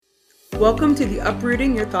Welcome to the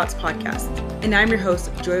Uprooting Your Thoughts podcast, and I'm your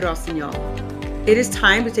host, Joy Rossignol. It is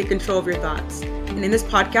time to take control of your thoughts, and in this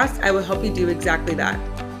podcast, I will help you do exactly that.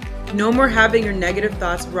 No more having your negative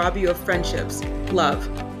thoughts rob you of friendships, love,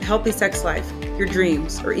 a healthy sex life, your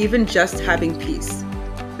dreams, or even just having peace.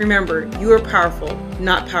 Remember, you are powerful,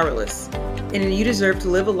 not powerless, and you deserve to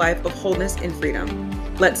live a life of wholeness and freedom.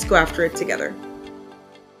 Let's go after it together.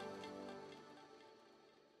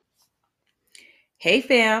 Hey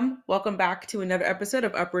fam, welcome back to another episode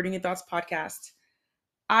of Uprooting Your Thoughts podcast.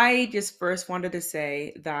 I just first wanted to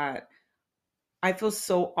say that I feel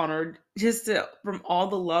so honored from all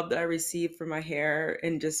the love that I received from my hair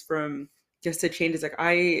and just the changes.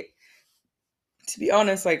 To be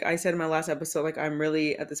honest, like I said in my last episode, like I'm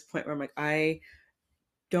really at this point where I'm like, I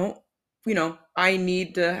don't, I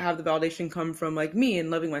need to have the validation come from like me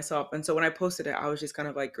and loving myself. And so when I posted it, I was just kind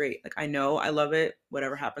of like, great. Like I know I love it.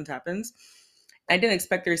 Whatever happens, happens. I didn't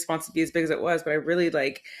expect the response to be as big as it was, but I really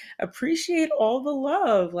like appreciate all the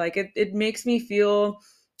love. Like it makes me feel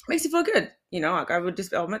good. Like I would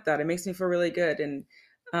just admit that it makes me feel really good. And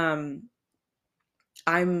um,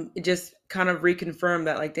 I'm just kind of reconfirmed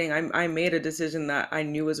that like, dang, I made a decision that I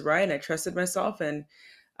knew was right and I trusted myself and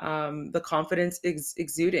the confidence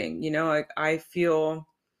exuding, like I feel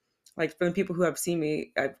like from the people who have seen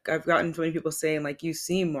me, I've gotten so many people saying like, you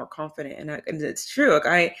seem more confident. And it's true. Like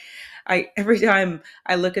I every time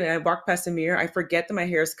I look at it, I walk past the mirror, I forget that my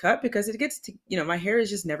hair is cut because it gets to, my hair has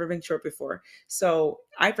just never been short before. So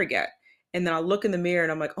I forget. And then I'll look in the mirror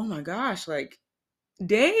and I'm like, oh my gosh, like,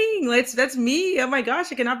 dang, that's me. Oh my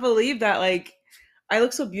gosh, I cannot believe that. Like, I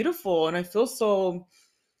look so beautiful and I feel so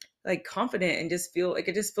like confident and just feel like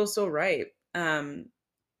it just feels so right.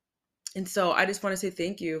 And so I just want to say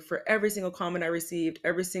thank you for every single comment I received,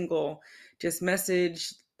 every single just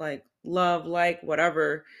message, like love, like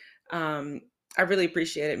whatever. I really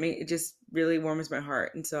appreciate it. It just really warms my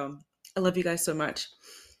heart. And so I love you guys so much.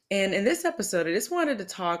 And in this episode, I just wanted to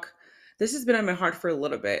talk. This has been on my heart for a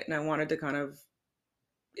little bit, and I wanted to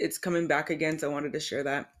it's coming back again. So I wanted to share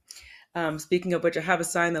that. Speaking of which, I have a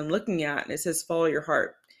sign that I'm looking at, and it says "Follow your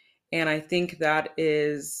heart," and I think that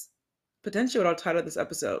is potentially what I'll title this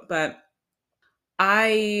episode. But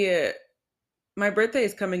my birthday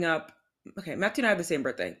is coming up. Okay, Matthew and I have the same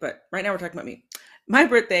birthday, but right now we're talking about me. My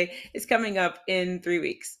birthday is coming up in 3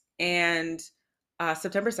 weeks, and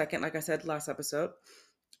September 2nd, like I said last episode.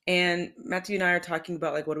 And Matthew and I are talking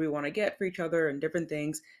about like what do we want to get for each other and different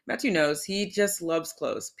things. Matthew knows he just loves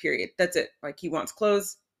clothes, period. That's it. Like he wants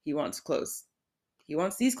clothes, he wants clothes. He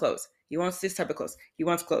wants these clothes. He wants this type of clothes. He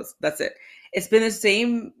wants clothes. That's it. It's been the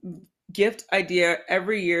same gift idea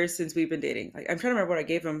every year since we've been dating. Like, I'm trying to remember what I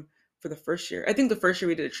gave him for the first year. I think the first year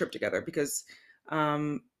we did a trip together because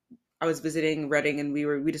I was visiting Reading and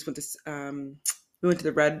we just went to we went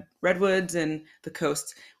to the redwoods and the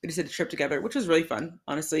coast. We just did a trip together, which was really fun.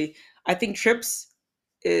 Honestly, I think trips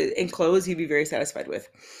in clothes he'd be very satisfied with.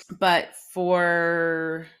 But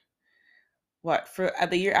for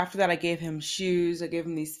the year after that, I gave him shoes. I gave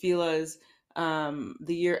him these Fila's. The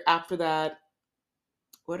year after that,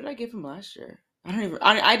 what did I give him last year?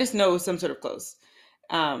 I just know some sort of clothes.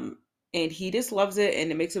 Um, and he just loves it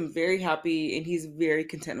and it makes him very happy and he's very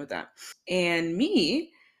content with that. And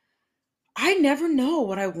me, I never know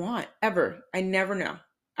what I want ever. I never know.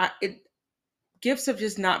 Gifts have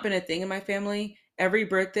just not been a thing in my family. Every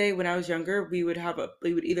birthday when I was younger, we would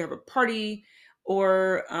either have a party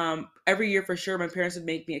or every year for sure, my parents would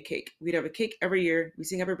make me a cake. We'd have a cake every year. We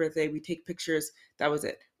sing every birthday. We take pictures. That was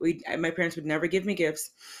it. My parents would never give me gifts.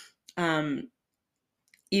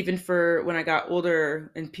 Even for when I got older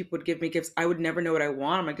and people would give me gifts, I would never know what I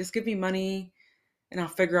want. I'm like, just give me money and I'll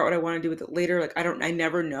figure out what I want to do with it later. Like, I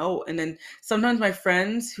never know. And then sometimes my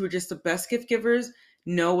friends who are just the best gift givers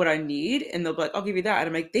know what I need and they'll be like, I'll give you that. And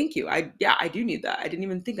I'm like, thank you. I do need that. I didn't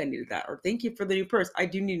even think I needed that. Or thank you for the new purse. I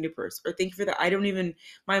do need a new purse. Or thank you for that.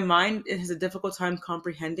 My mind has a difficult time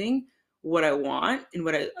comprehending what I want and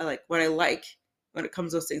what I like when it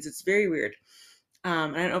comes to those things. It's very weird. I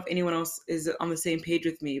don't know if anyone else is on the same page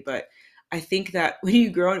with me, but I think that when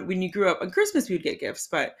you grew up on Christmas, we would get gifts,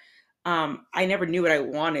 but I never knew what I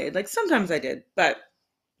wanted. Like sometimes I did, but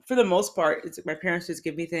for the most part, it's my parents just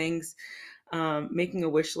give me things. Making a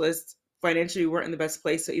wish list, financially, we weren't in the best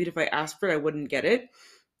place, so even if I asked for it, I wouldn't get it.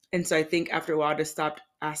 And so I think after a while, I just stopped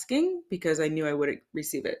asking because I knew I wouldn't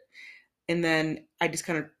receive it. And then I just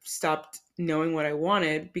kind of stopped knowing what I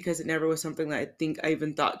wanted because it never was something that I think I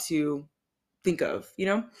even thought to think of.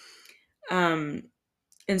 Um,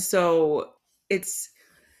 and so it's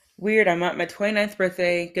weird. I'm at my 29th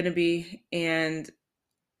birthday, gonna be, and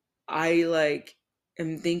I like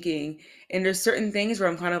am thinking. And there's certain things where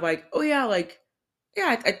I'm kind of like, oh yeah, like,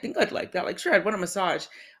 yeah, I think I'd like that. Like, sure, I'd want a massage.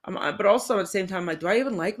 But also at the same time, like, do I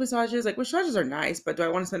even like massages? Like, massages are nice, but do I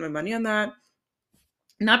want to spend my money on that?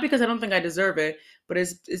 Not because I don't think I deserve it, but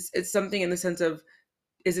it's something in the sense of,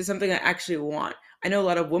 is it something I actually want? I know a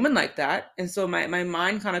lot of women like that. And so my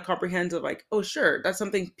mind kind of comprehends of like, oh, sure, that's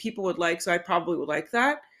something people would like. So I probably would like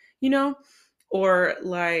that, you know? Or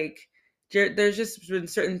like, there's just been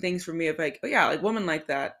certain things for me of like, oh, yeah, like women like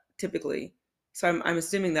that typically. So I'm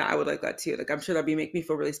assuming that I would like that too. Like, I'm sure that'd make me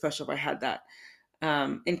feel really special if I had that.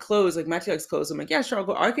 And clothes, like Matthew likes clothes. I'm like, yeah,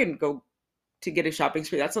 sure, I can go to get a shopping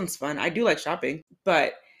spree. That sounds fun. I do like shopping,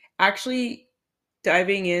 but actually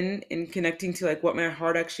diving in and connecting to like what my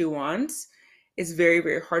heart actually wants is very,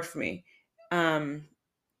 very hard for me. Um,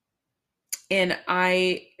 and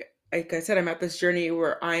like I said, I'm at this journey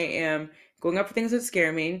where I am going up for things that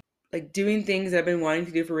scare me, like doing things that I've been wanting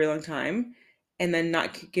to do for a really long time, and then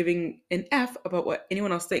not giving an F about what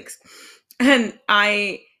anyone else thinks. And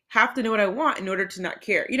I have to know what I want in order to not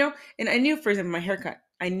care, you know? And I knew, for example, my haircut,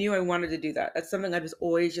 I knew I wanted to do that. That's something I was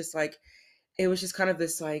always just like, it was just kind of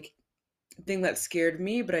this like thing that scared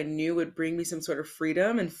me, but I knew would bring me some sort of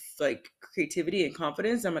freedom and like creativity and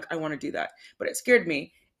confidence. I'm like, I want to do that, but it scared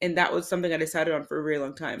me. And that was something I decided on for a very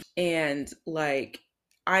long time. And like,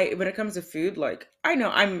 when it comes to food, like, I know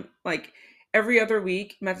I'm like, every other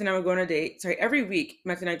week, Matthew and I would go on a date. Sorry, every week,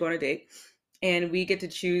 Matthew and I go on a date, and we get to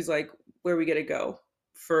choose like where we get to go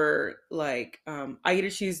for like, I get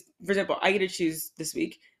to choose, for example, I get to choose this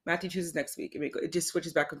week. Matthew chooses next week. And it just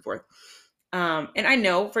switches back and forth. And I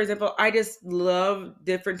know, for example, I just love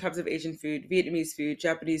different types of Asian food, Vietnamese food,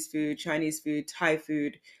 Japanese food, Chinese food, Thai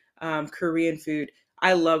food, Korean food.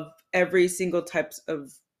 I love every single types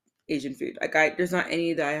of Asian food. Like, there's not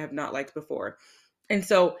any that I have not liked before. And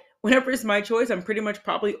so whenever it's my choice, I'm pretty much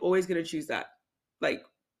probably always going to choose that. Like,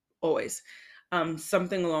 always.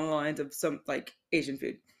 Something along the lines of some like Asian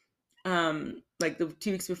food. Like the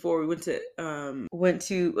 2 weeks before, we were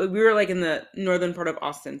like in the northern part of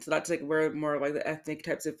Austin, so that's like where more like the ethnic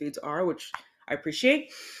types of foods are, which I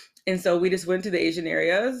appreciate. And so we just went to the Asian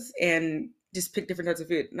areas and just picked different types of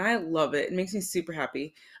food, and I love it. It makes me super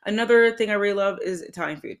happy. Another thing I really love is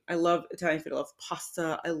Italian food. I love Italian food. I love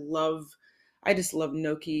pasta. I just love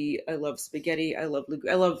gnocchi. I love spaghetti. I love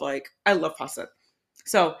pasta.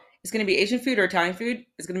 So it's going to be Asian food or Italian food.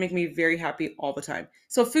 It's going to make me very happy all the time.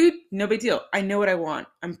 So food, no big deal. I know what I want.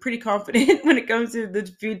 I'm pretty confident when it comes to the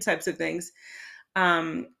food types of things.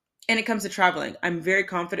 Um, and it comes to traveling. I'm very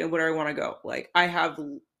confident where I want to go. Like, I have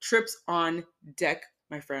trips on deck,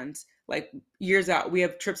 my friends. Like, years out, we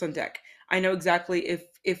have trips on deck. I know exactly,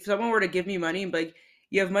 if someone were to give me money and be like,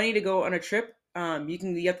 you have money to go on a trip,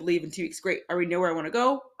 you have to leave in 2 weeks. Great. I already know where I want to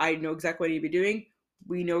go. I know exactly what I need to be doing.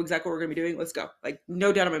 We know exactly what we're going to be doing. Let's go. Like,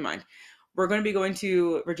 no doubt in my mind. We're going to be going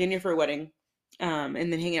to Virginia for a wedding, and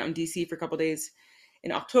then hanging out in DC for a couple days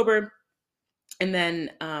in October. And then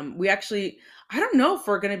we actually, I don't know if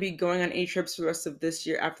we're going to be going on any trips for the rest of this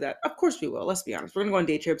year after that. Of course we will. Let's be honest. We're going to go on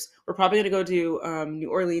day trips. We're probably going to go to New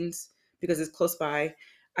Orleans because it's close by.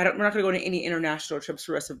 We're not going to go on any international trips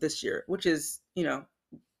for the rest of this year, which is,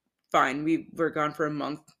 fine. We were gone for a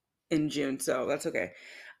month in June, so that's okay.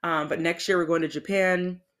 But next year we're going to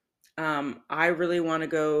Japan. I really want to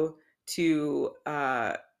go to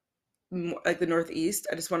like the Northeast.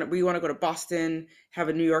 We want to go to Boston, have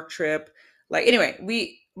a New York trip. Like, anyway,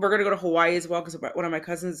 we're going to go to Hawaii as well because one of my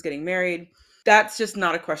cousins is getting married. That's just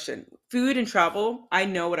not a question. Food and travel, I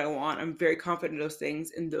know what I want. I'm very confident in those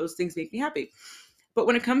things, and those things make me happy. But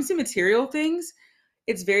when it comes to material things,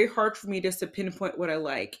 it's very hard for me just to pinpoint what I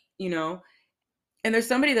like, And there's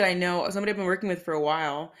somebody that I know, somebody I've been working with for a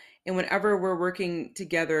while, and whenever we're working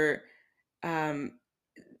together, um,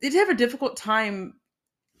 they have a difficult time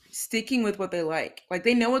sticking with what they like. Like,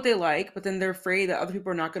 they know what they like, but then they're afraid that other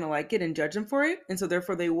people are not going to like it and judge them for it. And so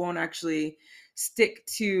therefore they won't actually stick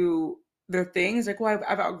to their things. Like, well,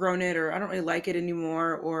 I've outgrown it, or I don't really like it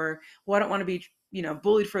anymore, or, well, I don't want to be,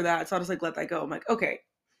 bullied for that. So I'll just like let that go. I'm like, okay,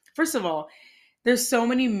 first of all, there's so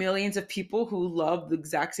many millions of people who love the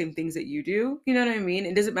exact same things that you do. You know what I mean?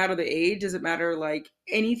 It doesn't matter the age, doesn't matter like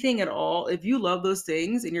anything at all. If you love those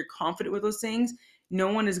things and you're confident with those things,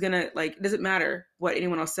 no one is gonna like, it doesn't matter what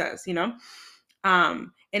anyone else says.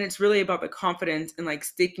 And it's really about the confidence and like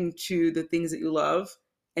sticking to the things that you love.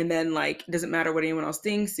 And then like, it doesn't matter what anyone else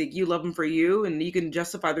thinks. Like, you love them for you, and you can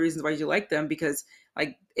justify the reasons why you like them because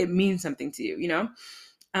like it means something to you.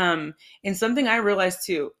 And something I realized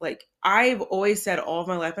too, like, I've always said all of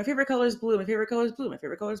my life, my favorite color is blue, my favorite color is blue, my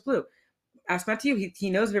favorite color is blue. Ask Matthew, he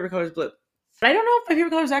knows my favorite color is blue. But I don't know if my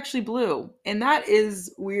favorite color is actually blue. And that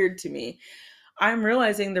is weird to me. I'm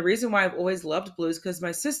realizing the reason why I've always loved blue is because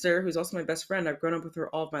my sister, who's also my best friend, I've grown up with her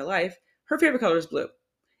all of my life, her favorite color is blue.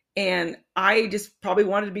 And I just probably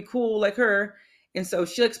wanted to be cool like her. And so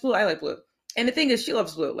she likes blue, I like blue. And the thing is, she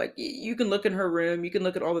loves blue. Like, you can look in her room, you can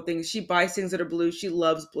look at all the things. She buys things that are blue. She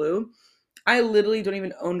loves blue. I literally don't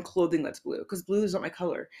even own clothing that's blue because blue is not my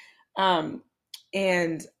color. Um,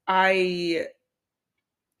 and I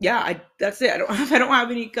yeah, I that's it. I don't I don't have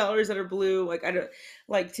any colors that are blue. Like, I don't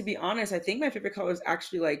like, to be honest, I think my favorite color is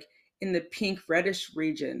actually like in the pink reddish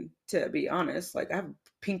region, to be honest. Like, I have a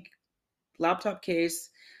pink laptop case.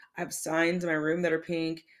 I have signs in my room that are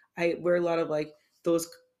pink. I wear a lot of like those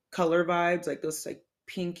color vibes, like those like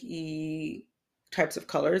pinky types of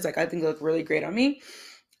colors. Like, I think they look really great on me.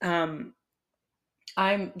 Um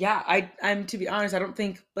I'm to be honest, I don't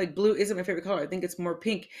think like blue isn't my favorite color. I think it's more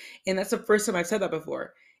pink. And that's the first time I've said that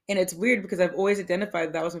before. And it's weird because I've always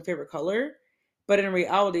identified that was my favorite color. But in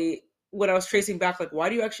reality, when I was tracing back, like, why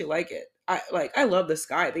do you actually like it? I love the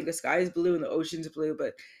sky. I think the sky is blue and the ocean's blue,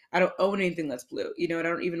 but I don't own anything that's blue. And I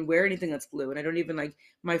don't even wear anything that's blue. And I don't even like,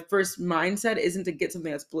 my first mindset isn't to get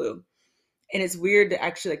something that's blue. And it's weird to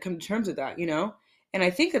actually like come to terms with that. And I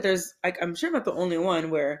think that there's like, I'm sure I'm not the only one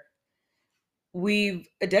where we've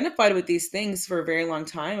identified with these things for a very long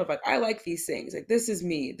time of like, I like these things, like, this is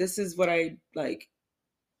me, this is what I like,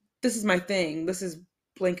 this is my thing, this is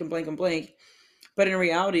blank and blank and blank. But in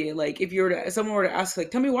reality, like, if you were to, if someone were to ask,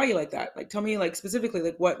 like, tell me why you like that, like, tell me like specifically,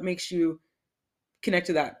 like, what makes you connect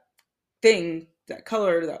to that thing, that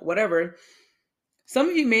color, that whatever, some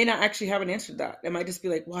of you may not actually have an answer to that. It might just be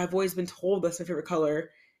like, well, I've always been told that's my favorite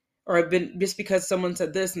color, or I've been, just because someone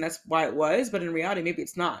said this and that's why it was. But in reality, maybe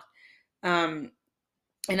it's not. um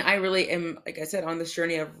and I really am, like I said, on this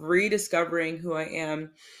journey of rediscovering who I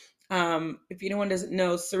am. If anyone doesn't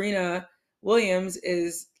know, Serena Williams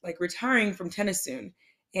is like retiring from tennis soon,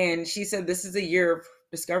 and she said this is a year of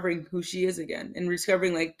discovering who she is again and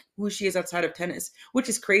discovering like who she is outside of tennis, which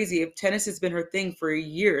is crazy. If tennis has been her thing for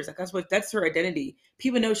years, like, that's her identity.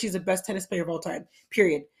 People know she's the best tennis player of all time.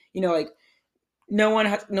 Period. Like, no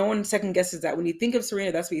one second guesses that. When you think of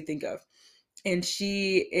Serena, that's what you think of. And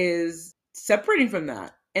she is separating from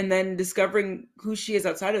that and then discovering who she is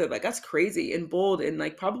outside of it. Like, that's crazy and bold and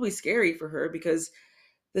like probably scary for her, because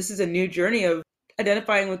this is a new journey of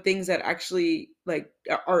identifying with things that actually like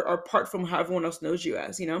are apart from how everyone else knows you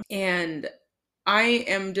as. And I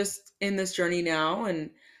am just in this journey now,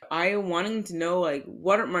 and I wanting to know, like,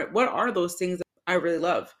 what are those things that I really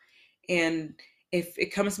love. And if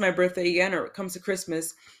it comes to my birthday again, or it comes to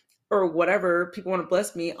Christmas, or whatever people want to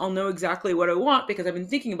bless me, I'll know exactly what I want because I've been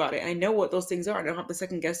thinking about it. I know what those things are. I don't have to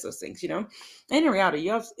second guess those things. And in reality,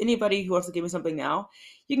 you have anybody who wants to give me something now,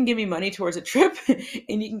 you can give me money towards a trip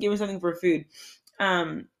and you can give me something for food.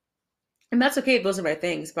 Um, and that's okay if those are my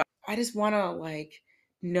things, but I just want to like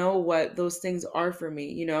know what those things are for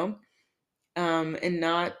me. And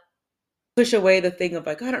not push away the thing of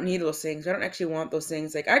like, I don't need those things. I don't actually want those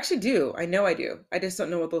things. Like, I actually do. I know I do. I just don't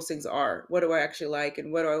know what those things are. What do I actually like?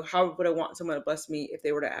 And how would I want someone to bless me if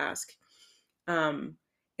they were to ask? Um,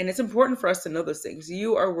 and it's important for us to know those things.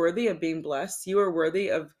 You are worthy of being blessed. You are worthy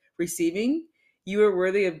of receiving. You are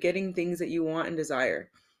worthy of getting things that you want and desire.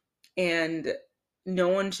 And no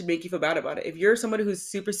one should make you feel bad about it. If you're somebody who's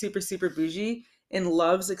super, super, super bougie and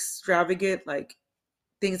loves extravagant, like,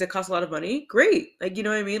 things that cost a lot of money, great. Like, you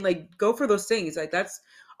know what I mean? Like, go for those things. Like, that's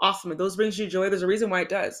awesome. If those brings you joy, there's a reason why it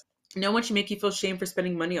does. No one should make you feel shame for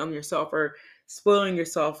spending money on yourself or spoiling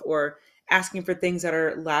yourself or asking for things that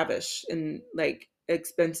are lavish and like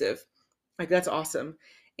expensive. Like, that's awesome.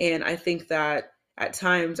 And I think that at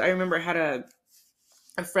times, I remember I had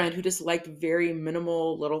a friend who just liked very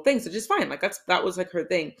minimal little things, which is fine. Like, that was like her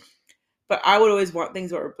thing. But I would always want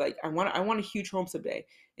things that were like, I want a huge home someday.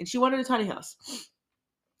 And she wanted a tiny house.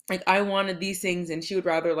 Like, I wanted these things and she would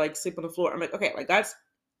rather like sleep on the floor. I'm like, okay, like, that's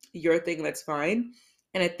your thing, that's fine.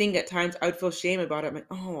 And I think at times I would feel shame about it. I'm like,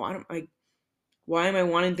 oh, I don't like, why am I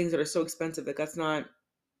wanting things that are so expensive? Like, that's not,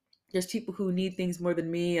 there's people who need things more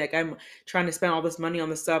than me. Like, I'm trying to spend all this money on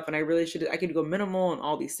this stuff and I could go minimal and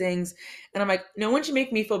all these things. And I'm like, no one should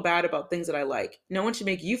make me feel bad about things that I like. No one should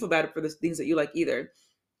make you feel bad for the things that you like either.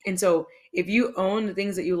 And so if you own the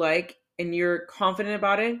things that you like and you're confident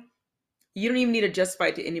about it, you don't even need to justify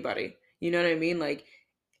it to anybody. You know what I mean? Like,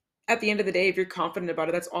 at the end of the day, if you're confident about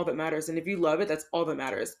it, that's all that matters. And if you love it, that's all that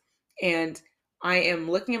matters. And I am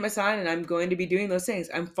looking at my sign and I'm going to be doing those things.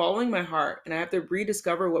 I'm following my heart and I have to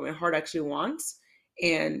rediscover what my heart actually wants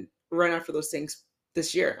and run after those things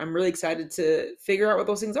this year. I'm really excited to figure out what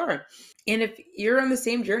those things are. And if you're on the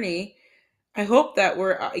same journey, I hope that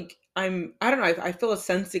I don't know, I feel a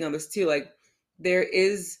sensing on this too. Like, there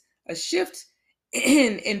is a shift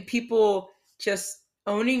and people just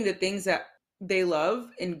owning the things that they love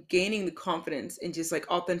and gaining the confidence and just like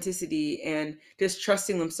authenticity and just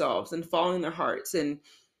trusting themselves and following their hearts and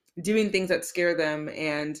doing things that scare them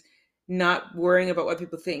and not worrying about what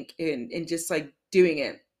people think and just like doing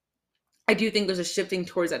it. I do think there's a shifting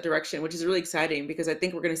towards that direction, which is really exciting because I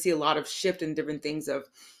think we're going to see a lot of shift in different things of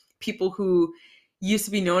people who used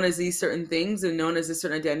to be known as these certain things and known as a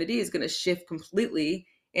certain identity is going to shift completely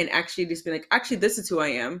and actually just be like, actually, this is who I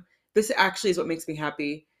am. This actually is what makes me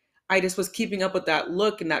happy. I just was keeping up with that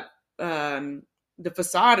look and that the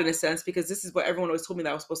facade in a sense because this is what everyone always told me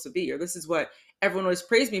that I was supposed to be, or this is what everyone always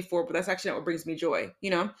praised me for, but that's actually not what brings me joy.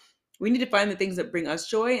 You know, we need to find the things that bring us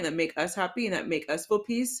joy and that make us happy and that make us feel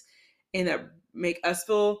peace and that make us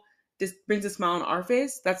feel just brings a smile on our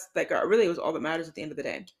face. That's like really was all that matters at the end of the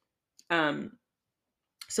day.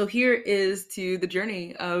 So here is to the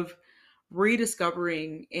journey of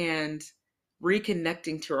rediscovering and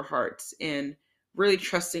reconnecting to our hearts and really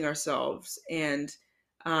trusting ourselves and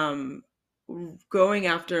going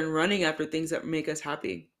after and running after things that make us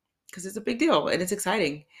happy because it's a big deal and it's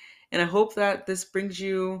exciting. And I hope that this brings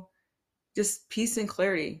you just peace and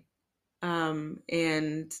clarity.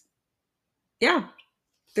 And yeah,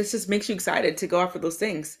 this just makes you excited to go after those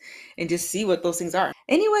things and just see what those things are.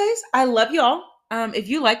 Anyways, I love y'all. If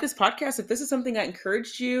you like this podcast, if this is something that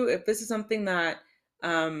encouraged you, if this is something that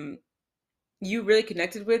you really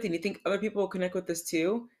connected with and you think other people will connect with this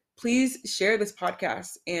too, please share this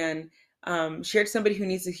podcast and share it to somebody who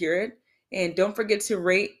needs to hear it. And don't forget to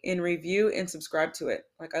rate and review and subscribe to it.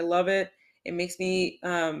 Like, I love it. It makes me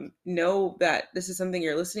know that this is something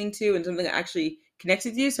you're listening to and something that actually connects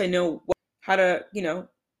with you. So I know how to,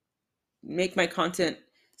 make my content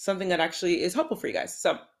something that actually is helpful for you guys.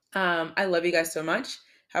 So I love you guys so much.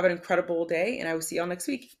 Have an incredible day, and I will see y'all next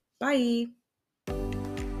week. Bye.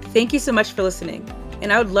 Thank you so much for listening,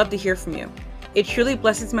 and I would love to hear from you. It truly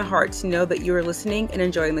blesses my heart to know that you are listening and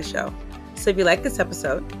enjoying the show. So if you like this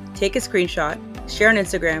episode, take a screenshot, share on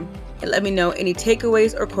Instagram, and let me know any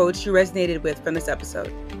takeaways or quotes you resonated with from this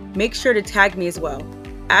episode. Make sure to tag me as well,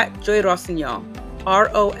 at Joy Rossignol,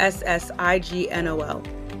 ROSSIGNOL.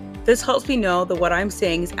 This helps me know that what I'm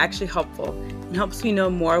saying is actually helpful and helps me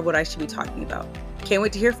know more of what I should be talking about. Can't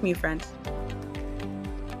wait to hear from you, friends.